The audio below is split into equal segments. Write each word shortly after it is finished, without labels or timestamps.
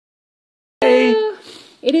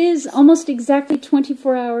It is almost exactly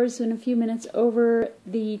 24 hours and a few minutes over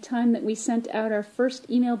the time that we sent out our first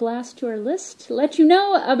email blast to our list to let you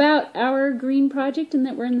know about our green project and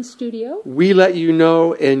that we're in the studio. We let you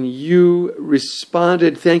know and you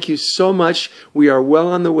responded. Thank you so much. We are well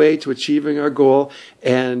on the way to achieving our goal,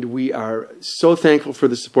 and we are so thankful for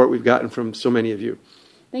the support we've gotten from so many of you.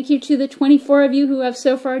 Thank you to the 24 of you who have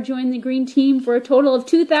so far joined the green team for a total of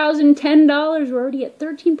 $2,010. We're already at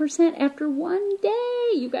 13% after one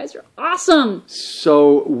day. You guys are awesome.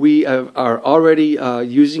 So we are already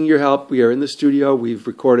using your help. We are in the studio. We've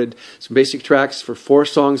recorded some basic tracks for 4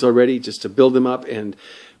 songs already just to build them up, and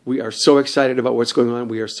we are so excited about what's going on.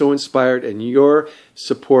 We are so inspired, and your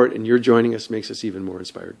support and your joining us makes us even more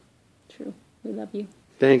inspired. True. We love you.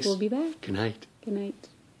 Thanks. We'll be back. Good night. Good night.